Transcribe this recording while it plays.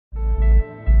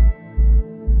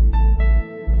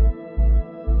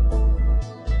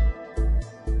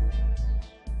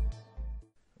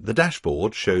The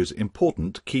dashboard shows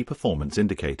important key performance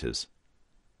indicators.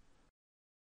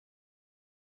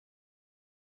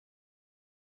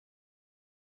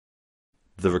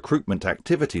 The Recruitment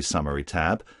Activity Summary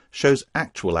tab shows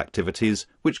actual activities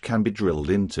which can be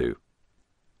drilled into.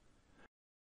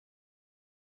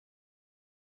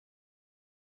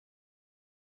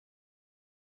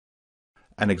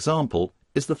 An example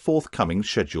is the forthcoming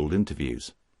scheduled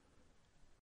interviews.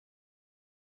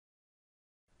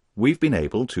 We've been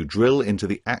able to drill into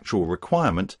the actual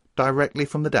requirement directly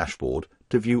from the dashboard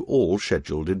to view all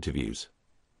scheduled interviews.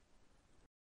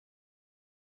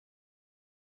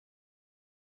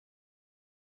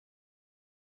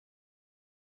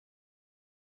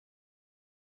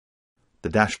 The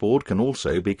dashboard can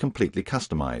also be completely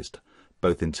customized,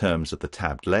 both in terms of the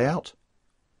tabbed layout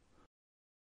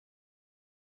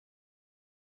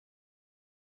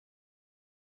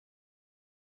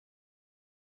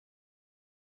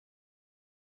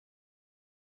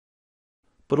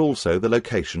but also the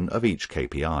location of each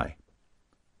KPI.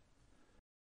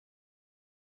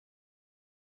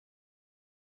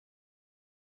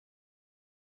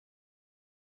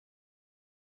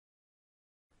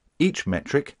 Each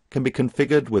metric can be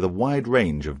configured with a wide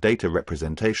range of data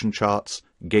representation charts,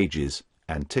 gauges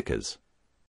and tickers.